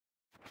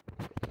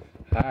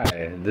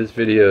Hi, this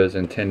video is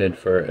intended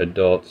for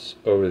adults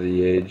over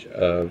the age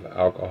of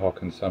alcohol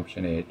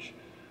consumption age.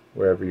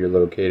 Wherever you're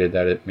located,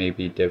 that it may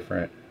be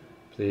different.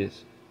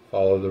 Please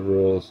follow the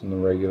rules and the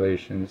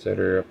regulations that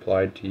are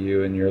applied to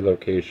you in your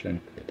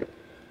location.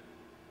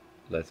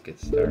 Let's get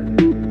started.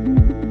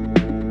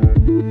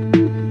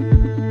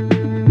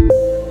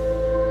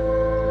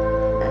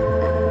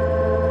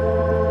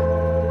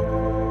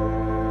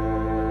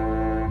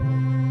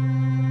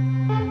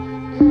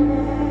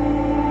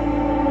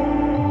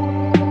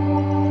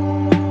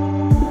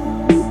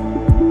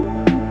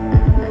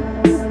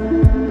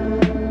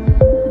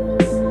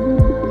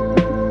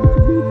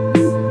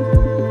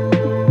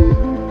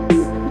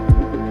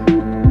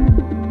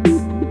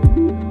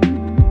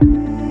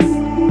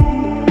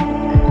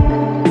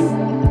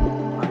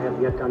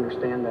 To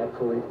understand that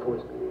fully, of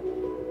course.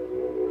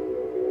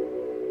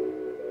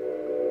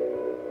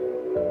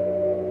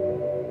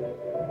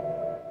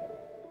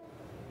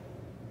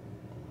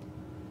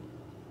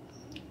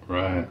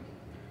 Right,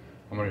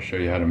 I'm going to show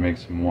you how to make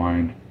some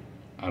wine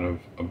out of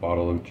a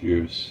bottle of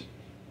juice.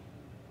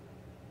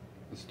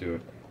 Let's do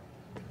it.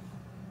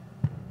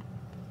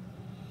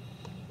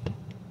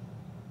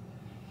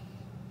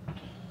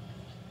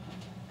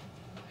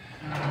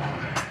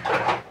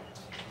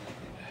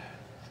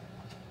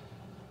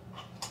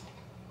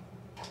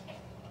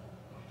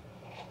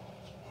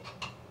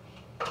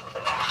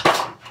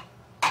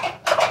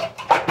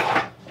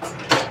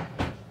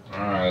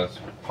 Alright, that's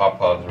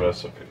Papa's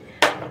recipe.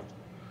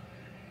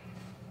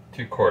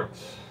 2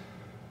 quarts.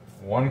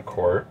 1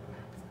 quart,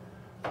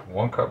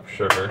 1 cup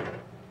sugar,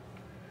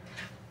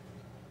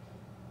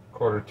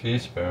 1/4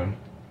 teaspoon,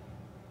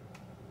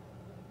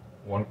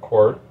 1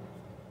 quart,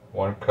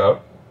 1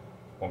 cup,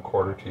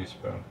 1/4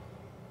 teaspoon.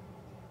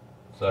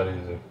 It's that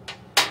easy.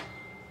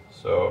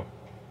 So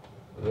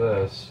for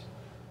this,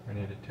 we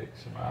need to take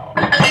some out.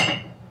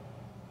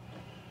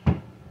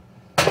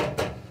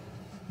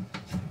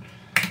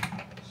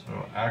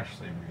 So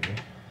actually be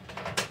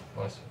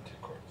less than 2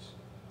 quarts.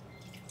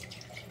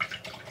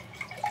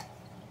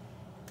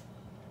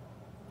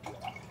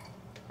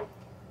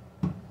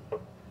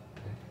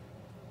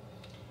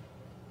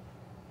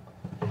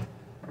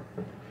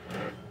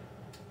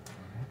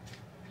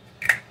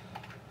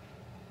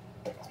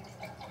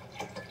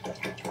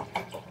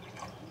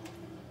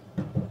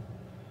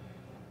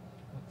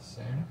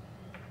 Same.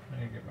 I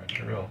need to get my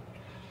drill.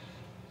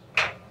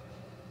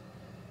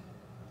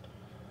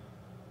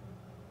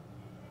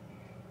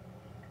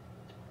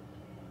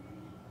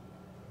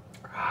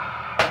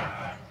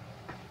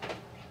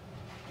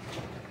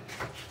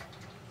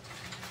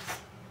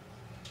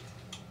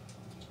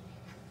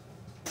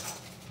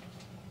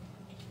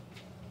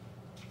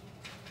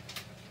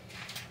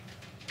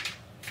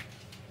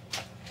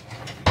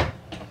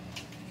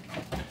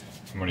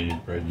 I'm going to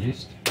use bread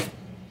yeast. I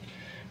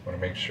want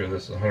to make sure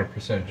this is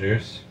 100%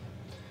 juice.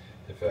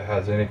 If it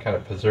has any kind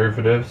of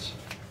preservatives,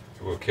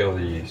 it will kill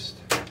the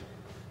yeast.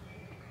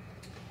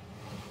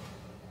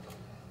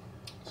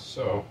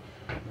 So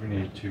we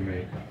need to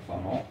make a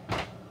funnel.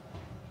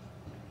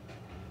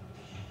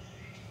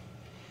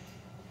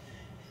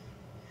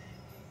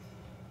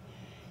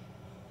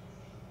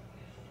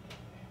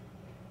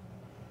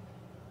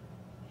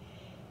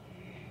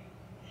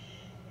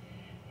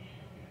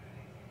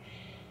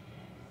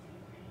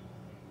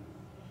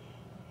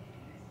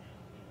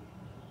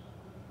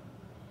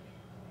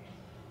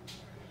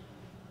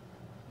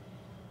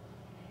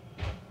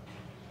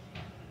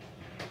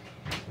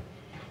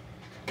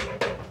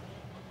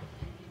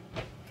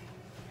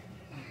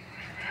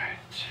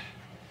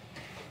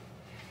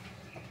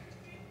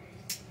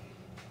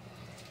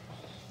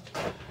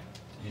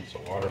 Use a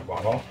water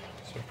bottle,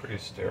 so pretty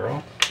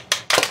sterile.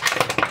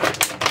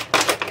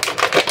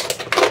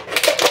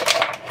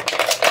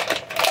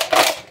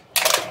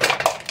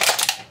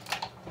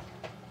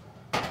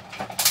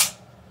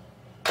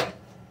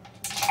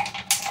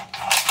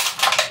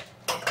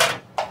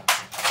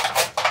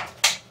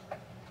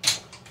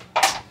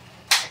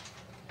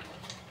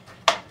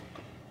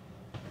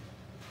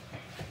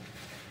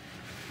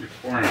 You're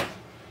pouring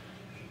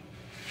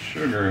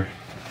sugar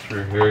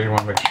through here, you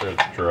want to make sure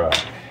it's dry.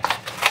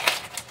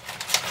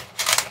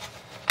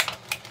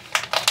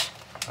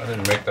 I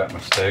didn't make that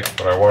mistake,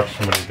 but I watched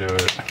somebody do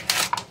it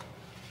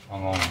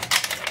online.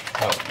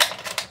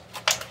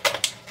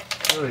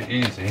 It's really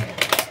easy.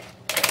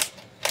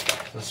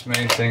 Just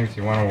main things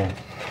you want to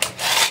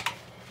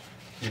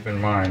keep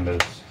in mind is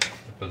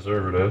the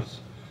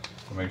preservatives.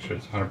 So make sure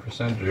it's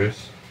 100%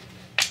 juice.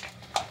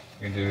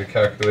 You can do the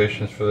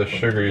calculations for the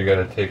sugar. You got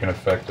to take an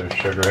effective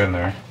sugar in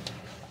there.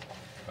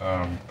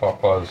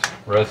 Papa's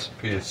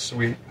recipe is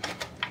sweet.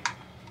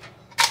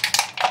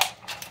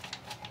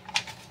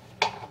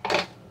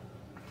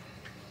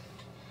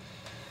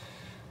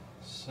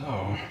 So,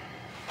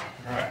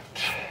 alright,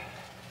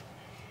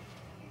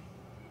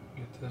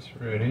 get this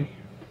ready.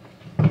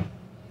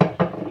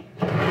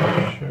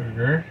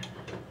 Sugar.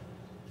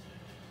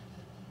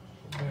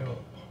 Be able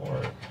to pour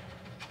it.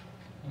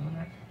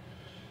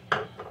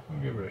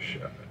 We'll give it a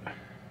shot.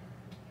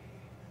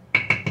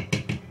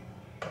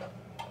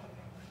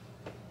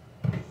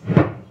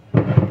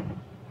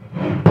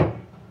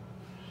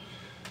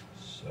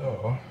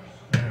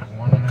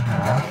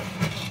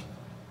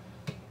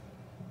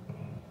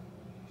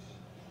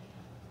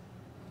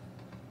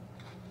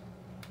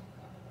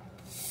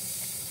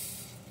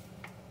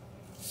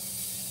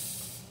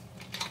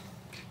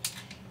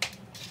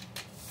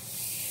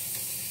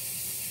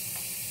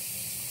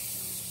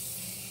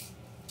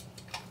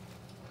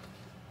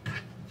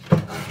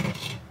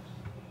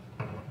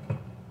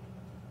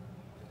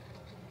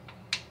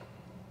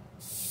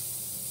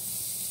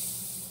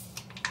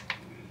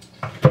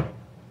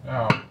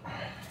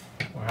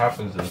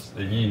 happens is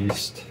the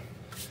yeast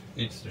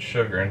eats the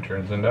sugar and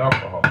turns into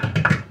alcohol.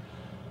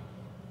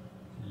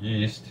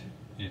 Yeast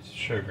eats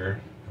sugar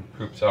and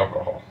poops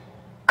alcohol.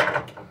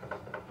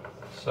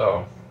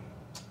 So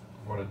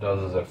what it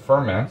does is it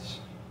ferments,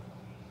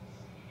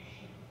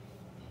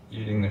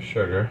 eating the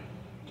sugar,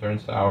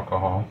 turns to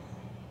alcohol.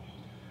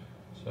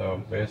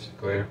 So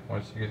basically,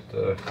 once you get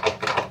the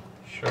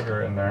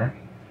sugar in there,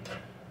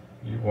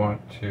 you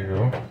want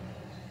to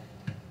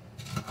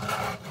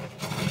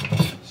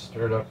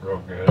stir it up real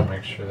good.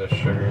 Make sure the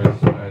sugar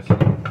is nice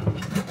and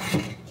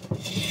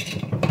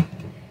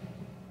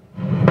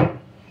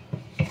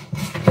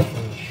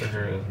the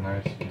sugar is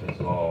nice and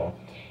dissolved.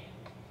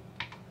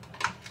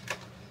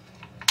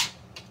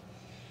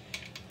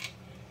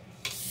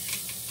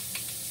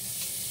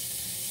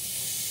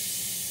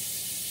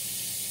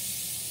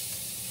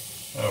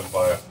 I'll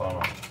buy a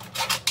funnel.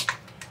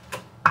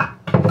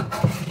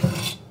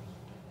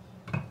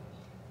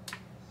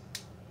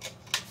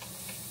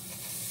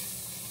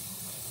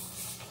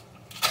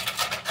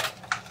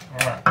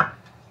 Alright,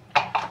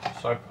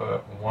 so I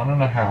put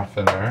 1.5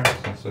 in there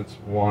since it's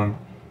one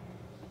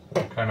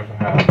kind of a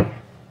half.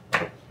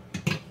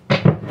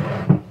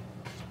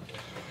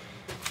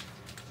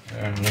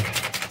 And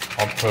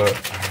I'll put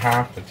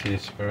 1/2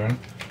 teaspoon.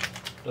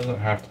 Doesn't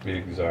have to be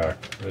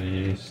exact. The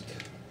yeast.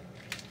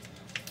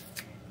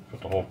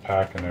 Put the whole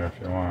pack in there if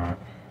you want,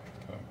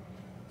 but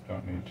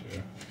don't need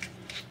to.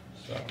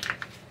 So,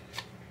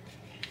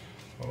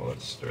 well,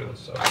 let's stir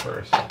this up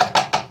first.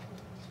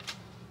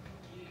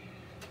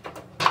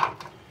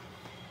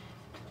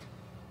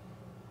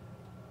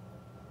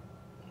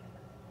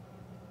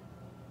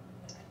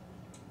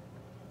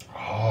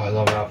 Oh, I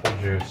love apple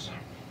juice.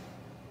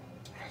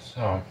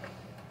 So,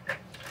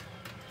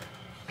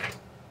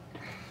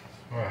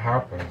 what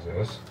happens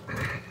is,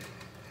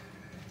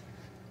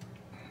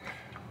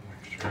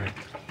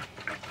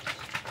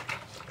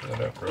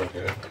 that up real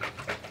good.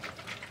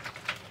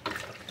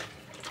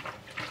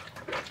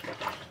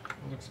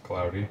 It looks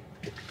cloudy.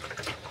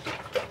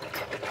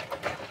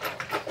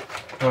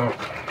 So,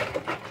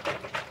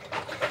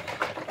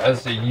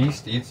 as the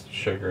yeast eats the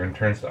sugar and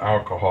turns to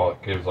alcohol,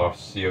 it gives off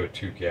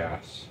CO2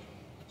 gas.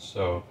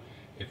 So,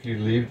 if you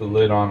leave the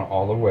lid on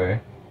all the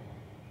way,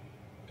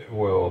 it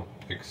will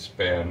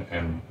expand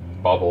and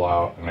bubble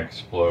out and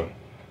explode.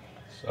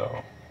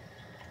 So,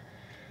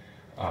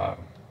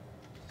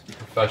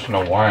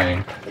 professional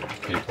wine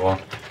people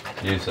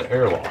use an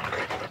airlock.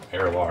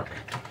 Airlock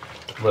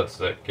lets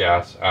that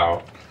gas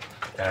out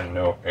and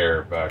no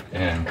air back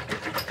in.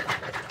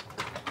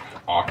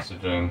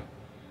 Oxygen,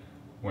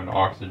 when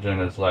oxygen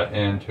is let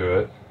into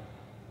it,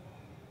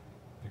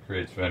 it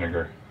creates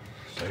vinegar.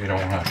 So you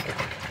don't want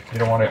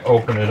to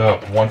open it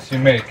up once you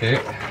make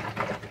it.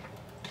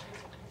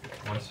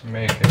 Once you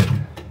make it,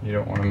 you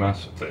don't want to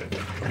mess with it.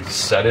 You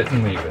set it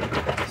and leave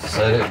it.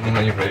 Set it and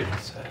leave it.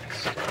 It's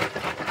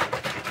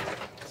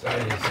that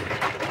easy.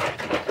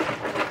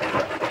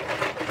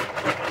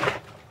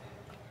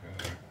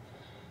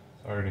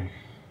 It's already.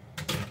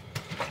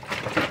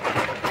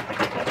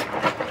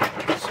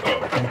 So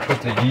I'm gonna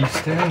put the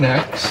yeast in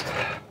next.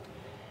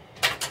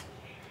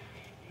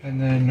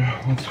 And then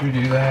once we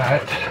do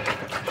that,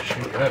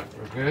 shake it up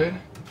real good.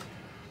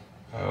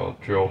 I'll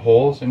drill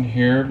holes in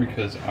here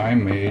because I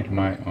made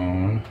my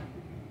own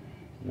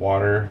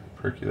water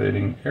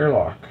percolating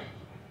airlock.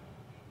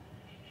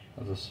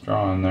 There's a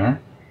straw in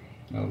there,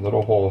 a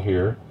little hole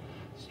here.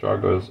 Straw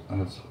goes,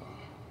 it's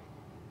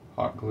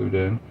hot glued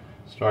in.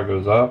 Straw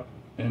goes up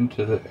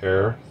into the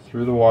air,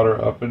 through the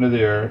water, up into the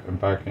air, and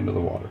back into the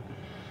water.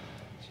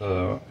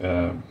 So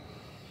it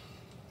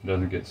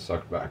doesn't get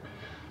sucked back.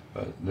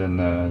 But then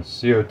the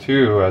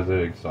CO2, as it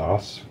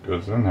exhausts,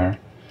 goes in there.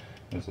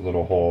 There's a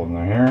little hole in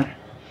there,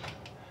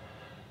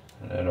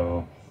 and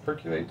it'll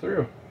percolate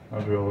through.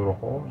 I'll drill a little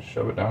hole and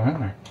shove it down in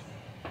there.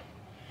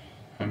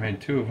 I made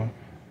 2 of them.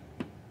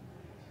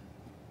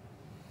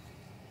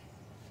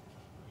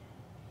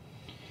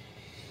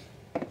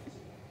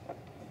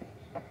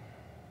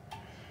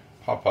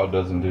 Papa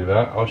doesn't do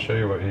that. I'll show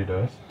you what he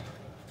does.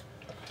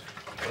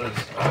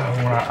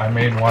 I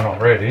made one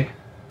already.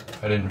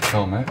 I didn't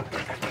film it.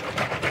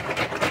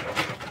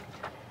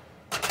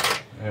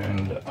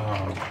 And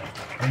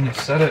when you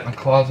set it in a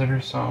closet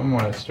or something,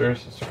 when it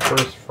starts its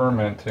first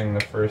fermenting,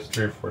 the first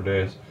 3 or 4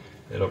 days,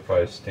 it'll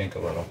probably stink a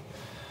little.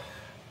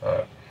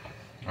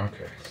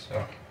 Okay,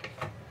 so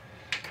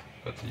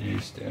put the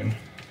yeast in,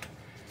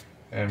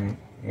 and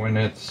when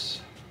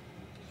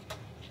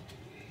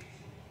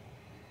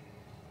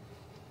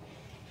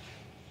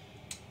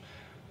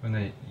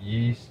the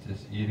yeast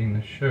is eating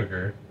the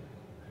sugar,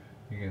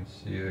 you can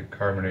see the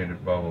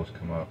carbonated bubbles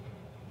come up.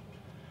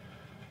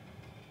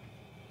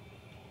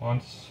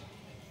 Once,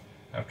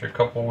 after a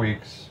couple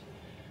weeks,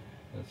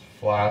 it's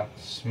flat,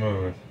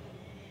 smooth,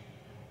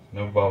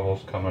 no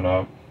bubbles coming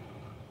up,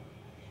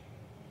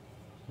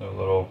 no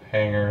little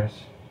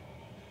hangers,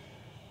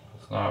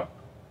 it's not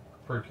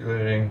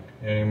percolating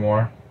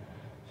anymore.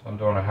 So I'm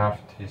doing a 1/2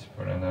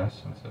 teaspoon in this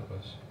since it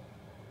was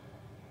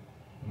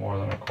more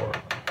than a quart.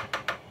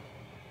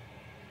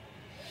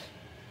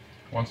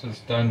 Once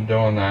it's done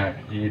doing that,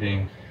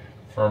 eating,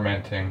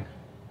 fermenting,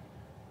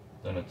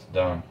 then it's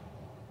done.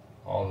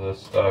 All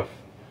this stuff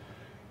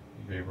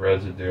will be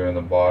residue in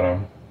the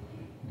bottom,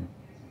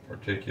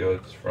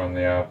 particulates from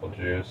the apple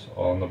juice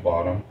all in the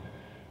bottom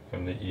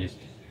from the yeast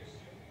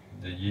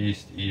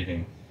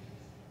eating.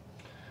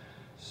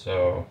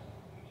 So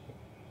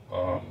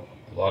a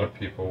lot of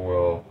people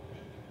will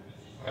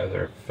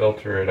either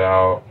filter it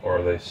out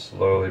or they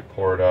slowly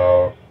pour it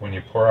out. When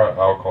you pour out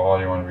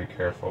alcohol, you want to be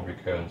careful,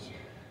 because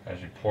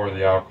as you pour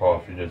the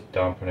alcohol, if you're just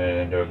dumping it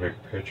into a big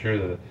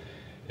pitcher,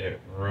 it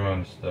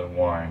ruins the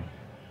wine.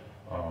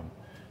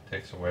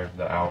 Takes away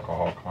the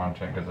alcohol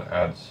content because it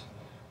adds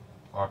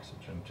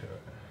oxygen to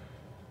it.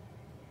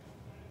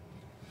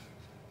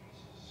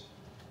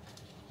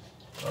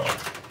 So,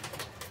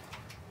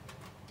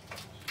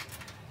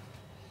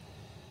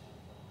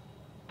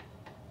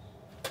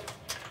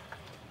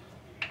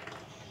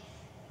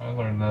 I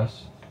learned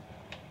this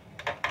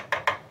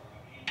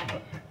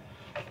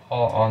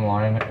all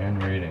online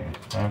and reading.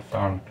 I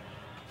found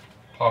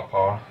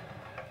Papa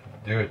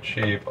do it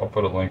cheap. I'll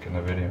put a link in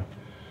the video.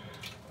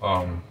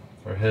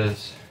 For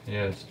his, he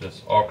has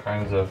just all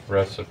kinds of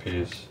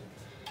recipes.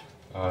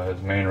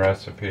 His main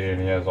recipe,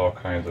 and he has all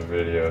kinds of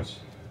videos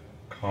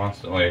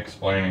constantly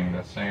explaining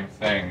the same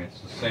thing.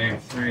 It's the same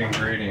 3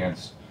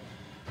 ingredients: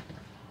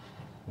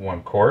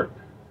 1 quart,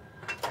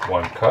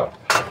 1 cup,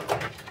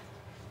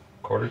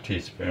 1/4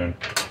 teaspoon,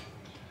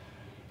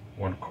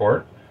 1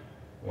 quart,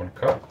 1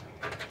 cup,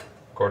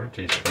 1/4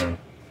 teaspoon.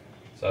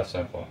 It's that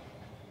simple.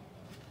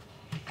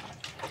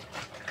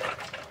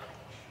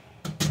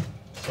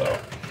 So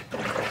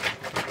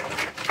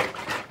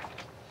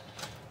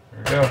there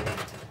we go.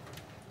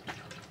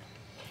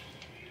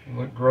 It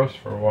looked gross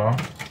for a while.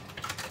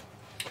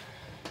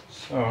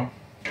 So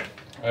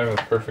I have a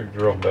perfect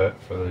drill bit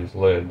for these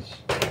lids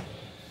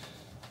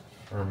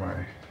for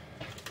my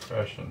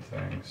freshen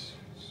things.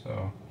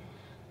 So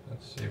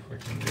let's see if we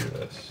can do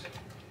this.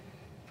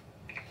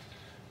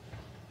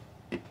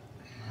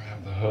 I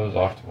have the hose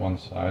off to one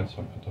side,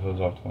 so I put the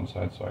hose off to one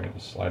side so I can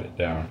just slide it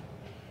down.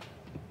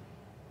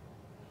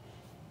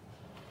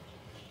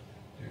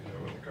 Do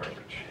that with the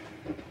garbage.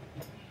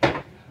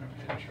 I'm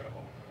in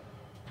trouble.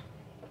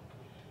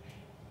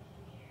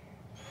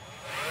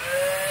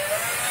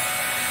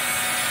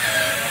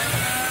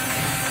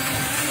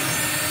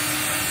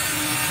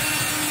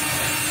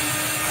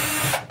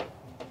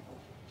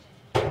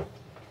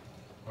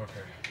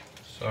 Okay,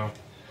 so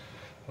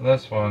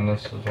this one,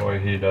 this is the way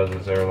he does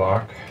his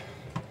airlock.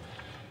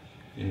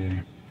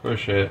 You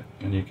push it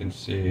and you can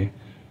see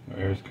the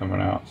air's coming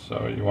out.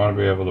 So you want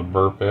to be able to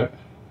burp it.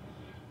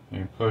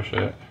 You push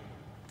it,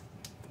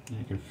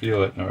 you can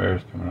feel it, no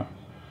air's coming out.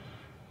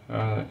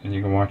 And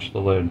you can watch the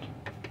lid.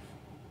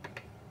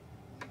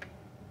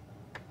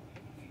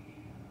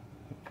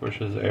 It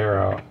pushes air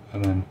out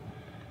and then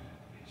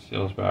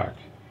seals back.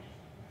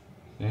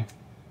 See?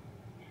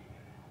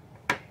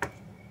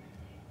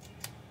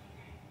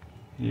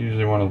 You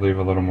usually want to leave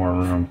a little more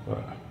room,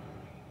 but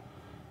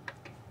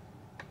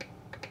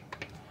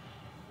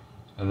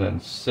and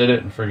then sit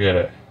it and forget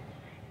it.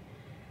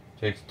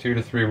 Takes 2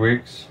 to 3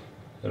 weeks.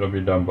 It'll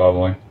be done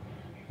bubbling,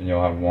 and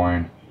you'll have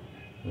wine.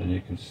 And then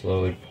you can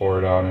slowly pour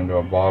it out into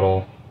a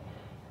bottle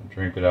and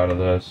drink it out of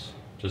this.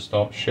 Just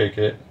don't shake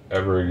it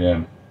ever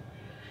again.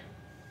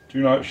 Do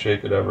not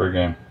shake it ever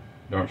again.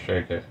 Don't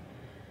shake it.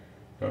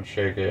 Don't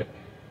shake it.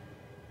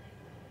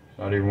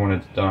 Not even when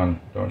it's done.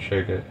 Don't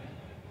shake it.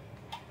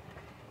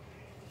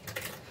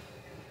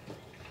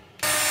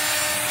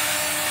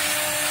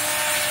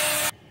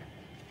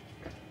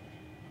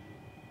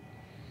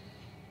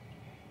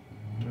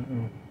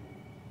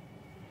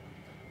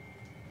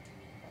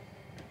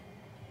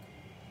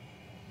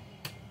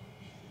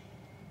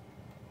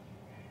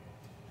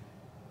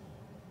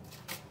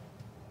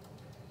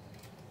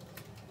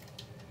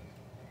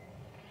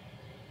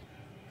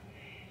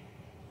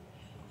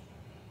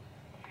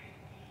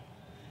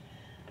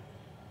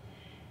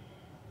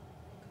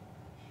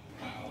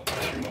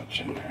 Too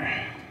much in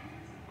there.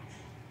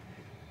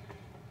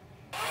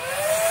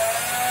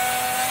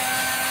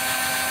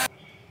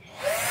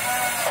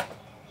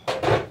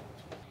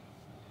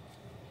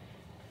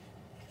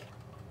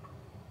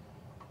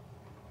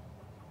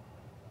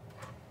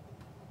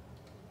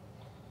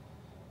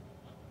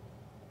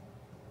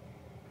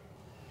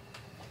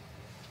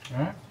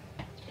 Alright,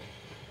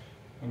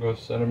 I'll go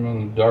set them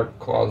in the dark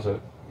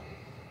closet.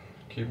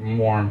 Keep them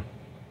warm.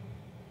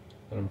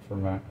 Let them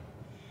ferment.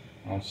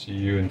 I'll see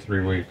you in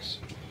 3 weeks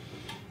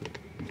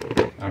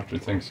after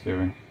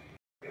Thanksgiving.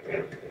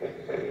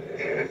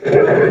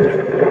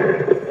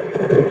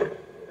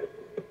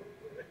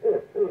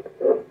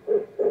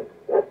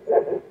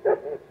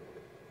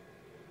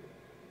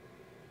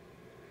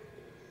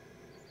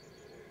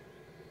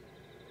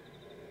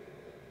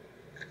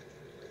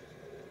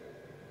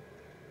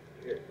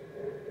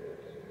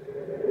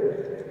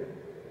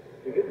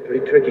 You're getting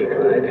pretty tricky,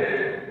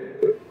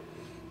 Clyde.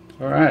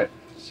 All right,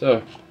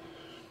 so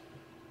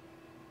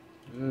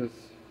this,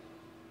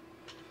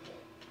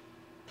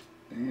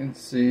 you can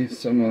see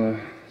some of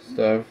the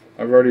stuff.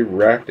 I've already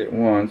racked it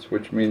once,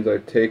 which means I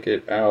take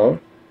it out,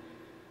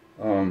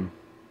 and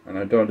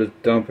I don't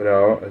just dump it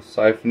out. I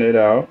siphon it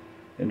out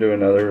into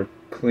another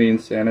clean,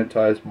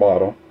 sanitized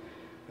bottle,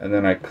 and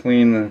then I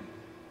clean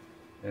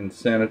and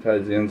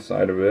sanitize the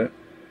inside of it,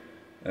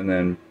 and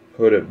then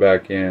put it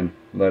back in,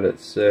 let it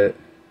sit.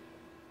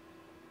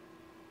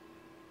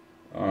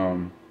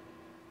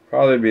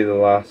 Probably be the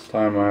last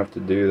time I have to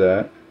do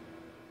that.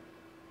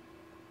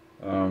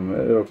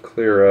 It'll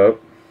clear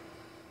up.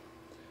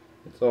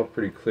 It's all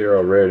pretty clear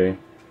already.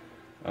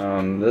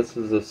 This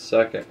is the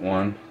second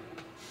one.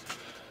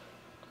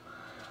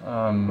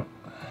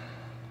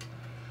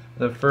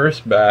 The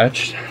first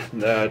batch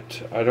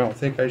that I don't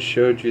think I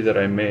showed you that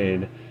I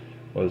made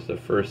was the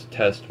first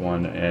test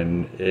one,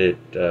 and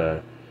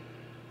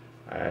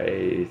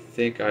I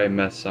think I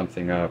messed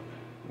something up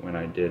when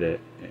I did it,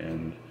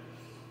 and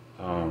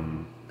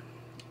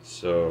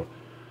so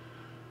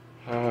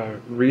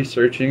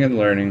researching and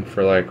learning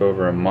for like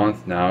over a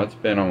month now. It's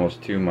been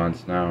almost 2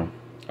 months now.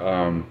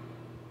 I've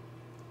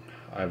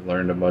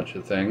learned a bunch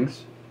of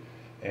things,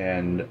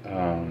 and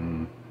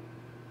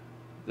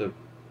the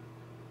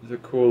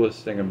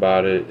coolest thing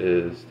about it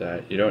is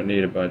that you don't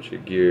need a bunch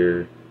of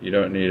gear, you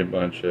don't need a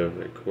bunch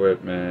of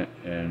equipment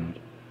and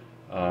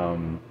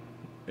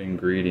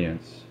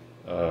ingredients.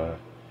 The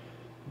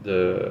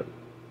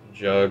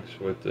jugs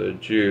with the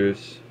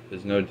juice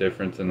is no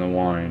different than the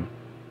wine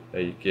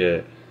that you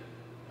get,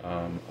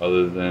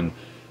 other than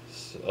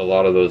a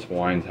lot of those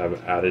wines have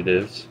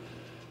additives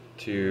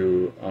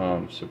to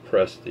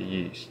suppress the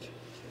yeast.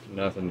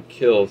 Nothing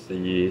kills the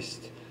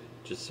yeast,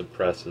 just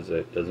suppresses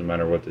it, doesn't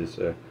matter what they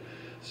say.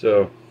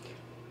 So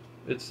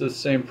it's the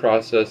same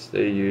process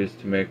they use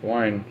to make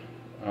wine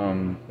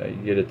that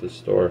you get at the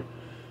store.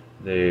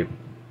 They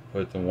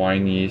put the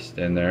wine yeast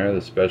in there,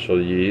 the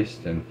special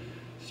yeast, and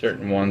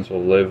certain ones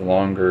will live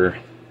longer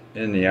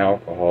in the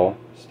alcohol,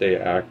 stay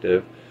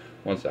active.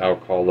 Once the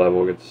alcohol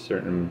level gets a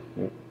certain,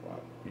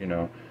 you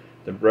know,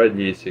 the bread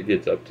yeast, it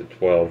gets up to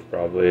 12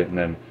 probably, and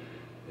then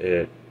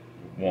it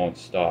won't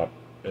stop.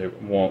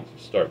 It won't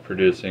start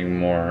producing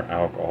more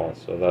alcohol,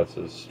 so that's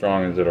as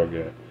strong as it'll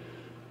get.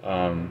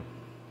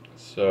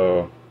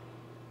 So,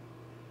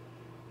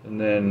 and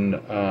then,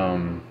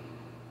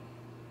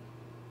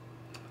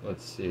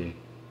 let's see.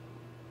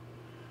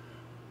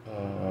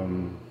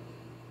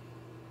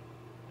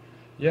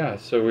 Yeah,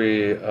 so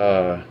we,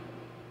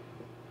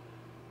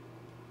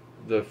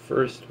 the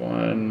first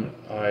one,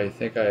 I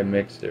think I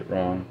mixed it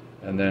wrong,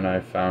 and then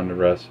I found a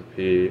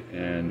recipe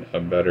and a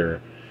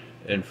better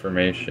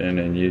information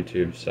and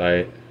YouTube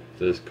site.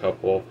 This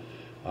couple,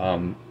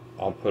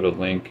 I'll put a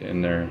link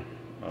in there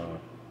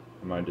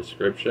in my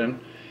description,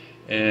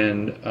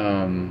 and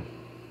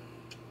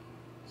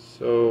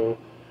so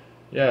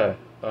yeah,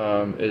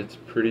 it's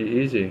pretty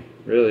easy,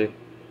 really.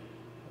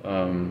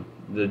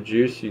 The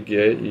juice you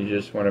get, you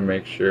just want to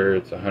make sure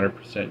it's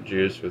 100%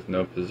 juice with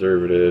no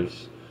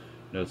preservatives,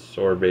 no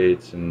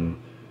sorbates,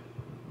 and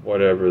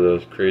whatever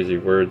those crazy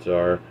words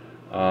are.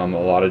 A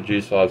lot of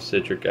juice will have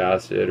citric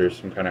acid or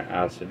some kind of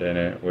acid in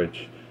it,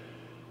 which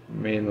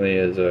mainly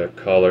is a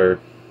color,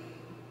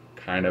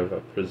 kind of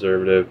a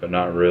preservative, but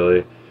not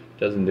really. It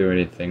doesn't do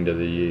anything to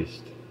the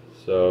yeast.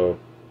 So,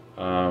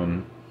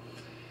 and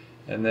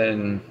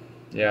then,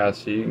 yeah,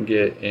 so you can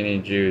get any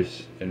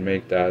juice and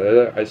make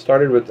that. I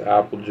started with the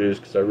apple juice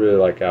because I really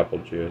like apple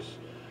juice.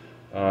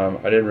 I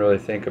didn't really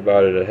think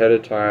about it ahead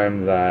of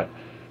time that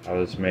I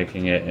was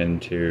making it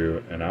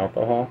into an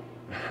alcohol.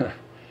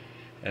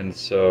 And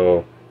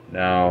so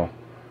now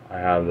I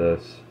have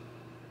this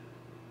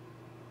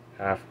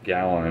half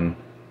gallon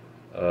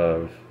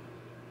of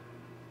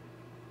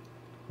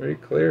very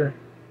clear.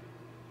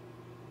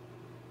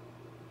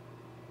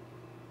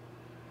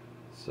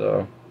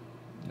 So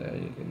yeah,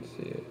 you can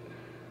see it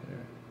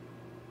there.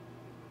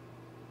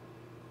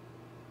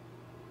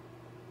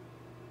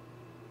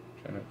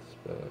 Try not to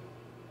spill it.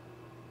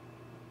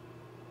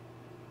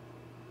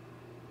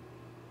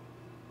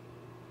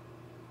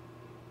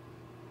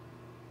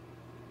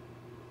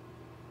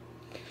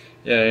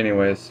 Yeah,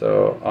 anyway,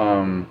 so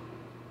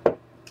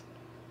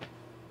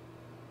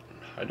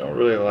I don't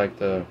really like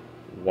the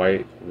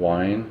white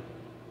wine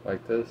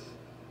like this.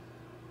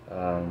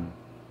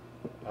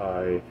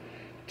 I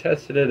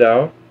tested it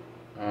out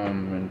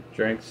and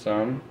drank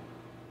some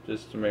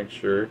just to make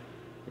sure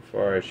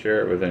before I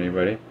share it with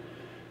anybody,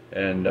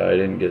 and I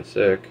didn't get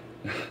sick.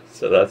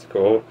 So that's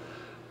cool.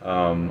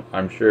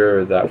 I'm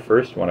sure that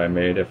first one I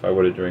made, if I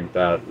would have drank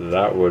that,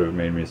 that would have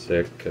made me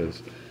sick,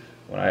 because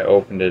when I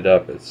opened it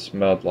up, it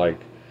smelled like,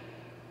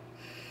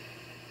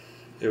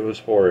 it was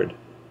horrid.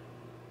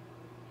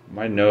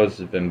 My nose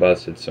has been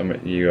busted so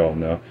many, you all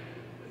know,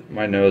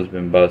 my nose has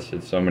been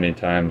busted so many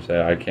times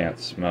that I can't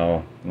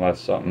smell unless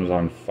something's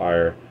on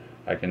fire.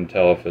 I can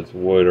tell if it's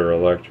wood or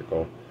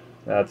electrical.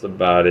 That's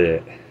about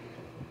it.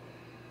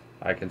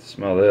 I can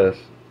smell this.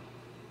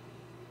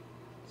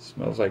 It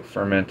smells like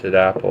fermented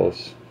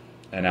apples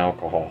and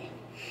alcohol.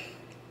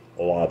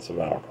 Lots of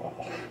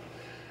alcohol.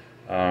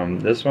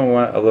 This one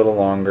went a little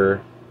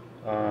longer.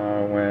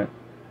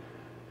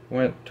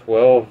 Went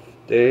 12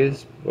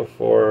 days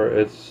before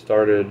it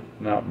started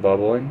not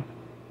bubbling.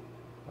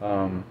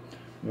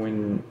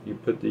 When you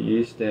put the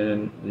yeast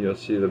in, you'll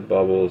see the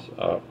bubbles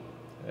up,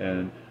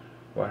 and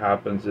what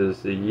happens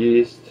is the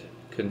yeast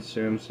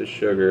consumes the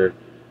sugar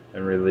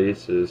and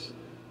releases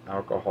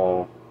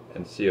alcohol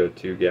and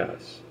CO2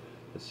 gas.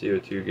 The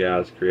CO2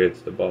 gas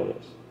creates the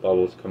bubbles.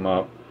 Bubbles come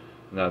up,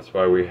 and that's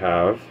why we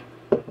have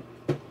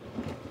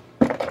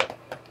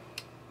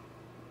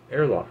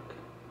airlock.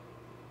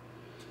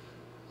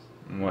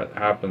 And what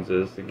happens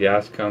is the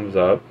gas comes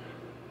up,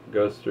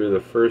 goes through the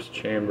first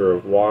chamber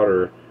of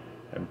water,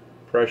 and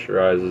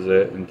pressurizes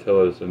it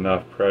until there's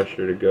enough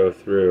pressure to go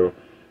through,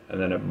 and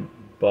then a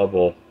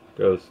bubble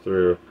goes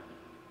through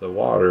the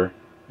water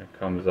and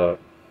comes up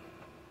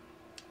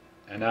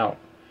and out.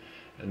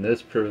 And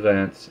this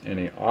prevents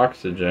any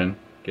oxygen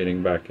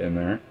getting back in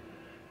there,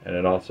 and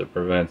it also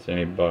prevents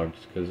any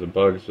bugs, because the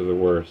bugs are the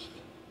worst.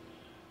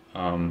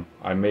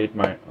 I made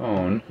my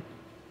own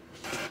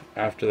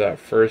after that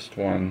first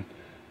one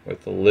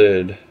with the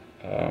lid.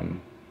 I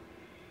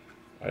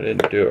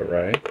didn't do it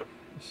right,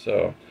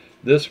 so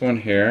this one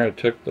here, I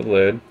took the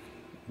lid,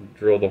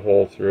 drilled a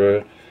hole through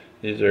it.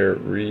 These are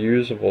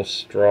reusable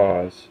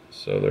straws,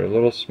 so they're a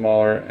little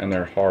smaller and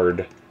they're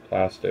hard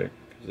plastic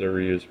because they're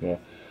reusable.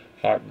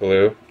 Hot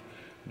glue,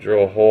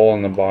 drill a hole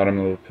in the bottom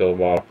of the pill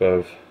bottle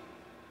of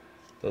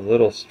the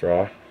little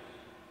straw.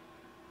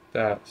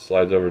 That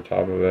slides over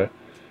top of it,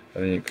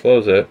 and then you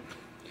close it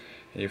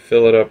and you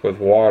fill it up with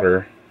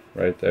water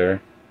right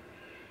there,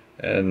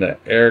 and the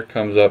air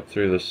comes up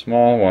through the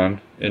small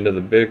one into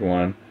the big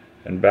one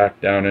and back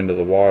down into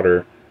the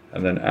water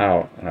and then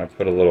out. And I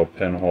put a little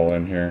pinhole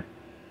in here,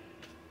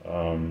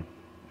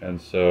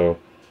 and so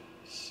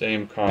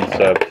same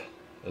concept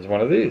as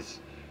one of these,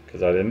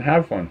 because I didn't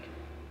have one.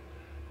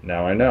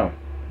 Now I know,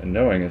 and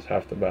knowing is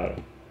half the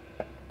battle.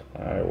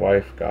 My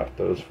wife got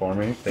those for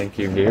me. Thank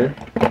you, dear.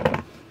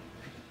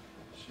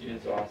 She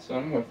is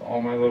awesome with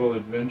all my little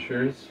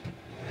adventures.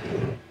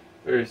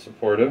 Very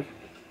supportive.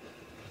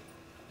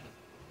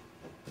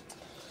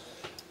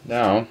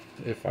 Now,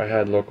 if I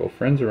had local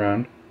friends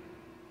around,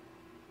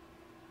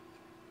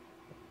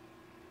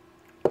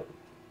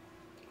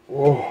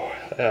 whoa,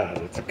 yeah,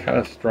 that's kind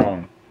of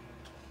strong.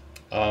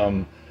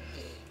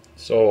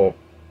 So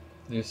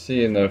you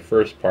see in the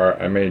first part,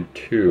 I made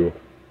 2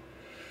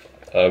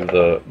 of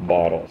the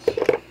bottles,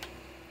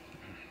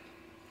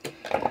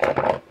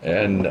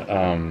 and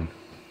I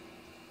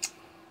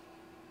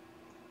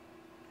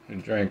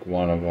drank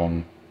one of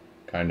them,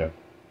 kind of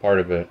part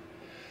of it,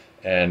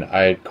 and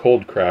I had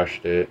cold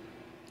crashed it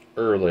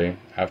early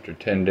after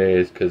 10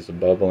 days because the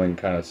bubbling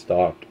kind of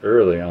stopped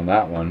early on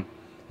that one,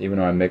 even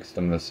though I mixed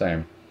them the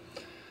same.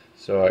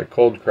 So I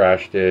cold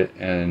crashed it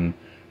and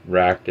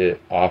racked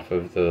it off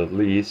of the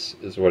lees,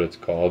 is what it's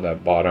called,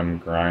 that bottom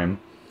grime,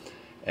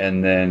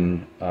 and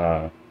then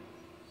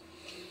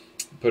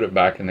put it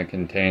back in the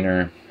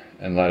container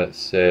and let it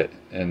sit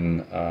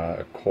in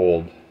a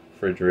cold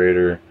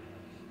refrigerator.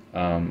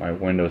 My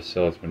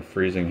windowsill, it's been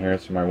freezing here,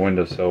 so my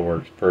windowsill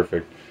works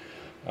perfect.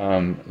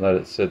 Let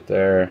it sit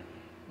there,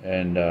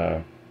 and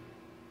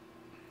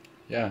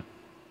yeah,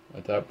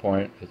 at that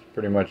point it's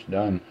pretty much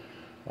done.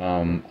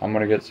 I'm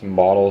gonna get some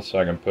bottles so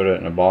I can put it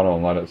in a bottle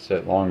and let it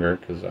sit longer,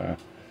 because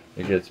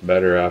it gets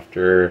better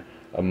after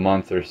a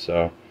month or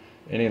so.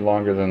 Any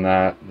longer than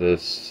that,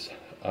 this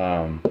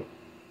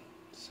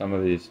some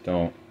of these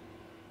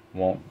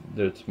won't.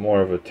 It's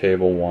more of a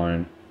table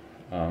wine,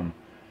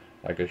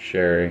 like a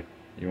sherry.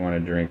 You want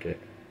to drink it.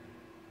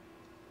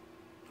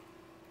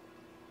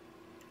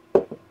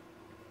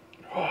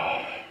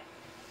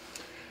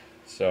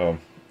 So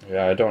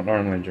yeah, I don't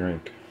normally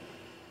drink.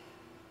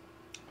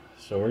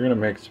 So we're gonna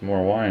make some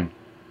more wine.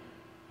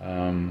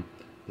 The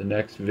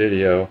next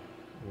video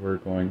we're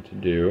going to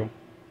do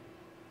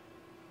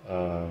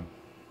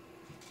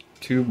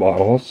 2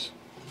 bottles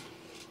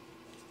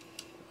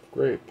of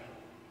grape,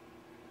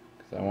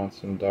 because I want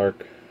some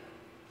dark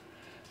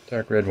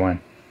red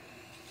wine.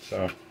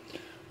 So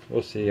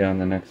we'll see you on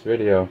the next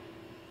video,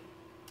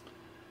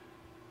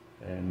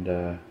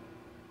 and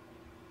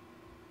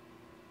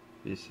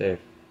be safe.